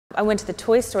I went to the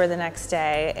toy store the next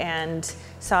day and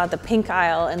saw the pink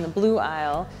aisle and the blue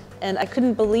aisle, and I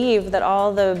couldn't believe that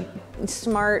all the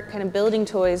smart kind of building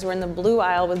toys were in the blue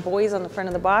aisle with boys on the front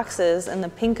of the boxes, and the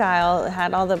pink aisle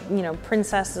had all the,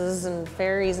 princesses and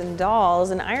fairies and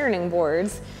dolls and ironing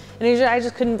boards. And I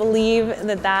just couldn't believe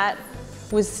that that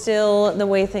was still the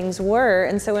way things were.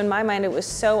 And so in my mind, it was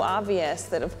so obvious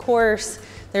that, of course,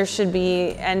 there should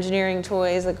be engineering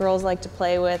toys that girls like to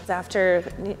play with. After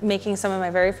making some of my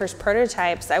very first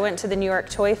prototypes, I went to the New York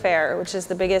Toy Fair, which is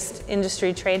the biggest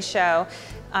industry trade show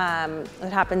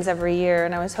that happens every year.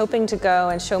 And I was hoping to go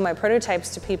and show my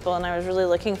prototypes to people, and I was really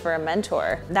looking for a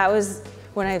mentor. That was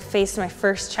when I faced my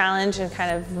first challenge and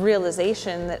kind of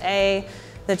realization that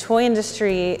the toy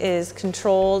industry is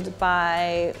controlled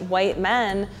by white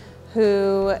men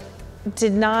who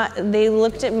they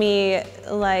looked at me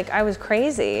like I was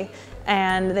crazy,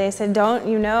 and they said, "Don't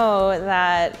you know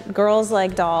that girls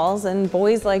like dolls and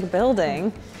boys like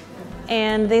building?"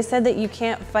 And they said that you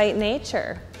can't fight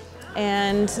nature.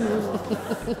 And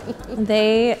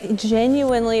they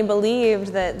genuinely believed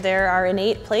that there are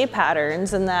innate play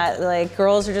patterns and that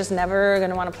girls are just never going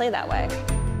to want to play that way.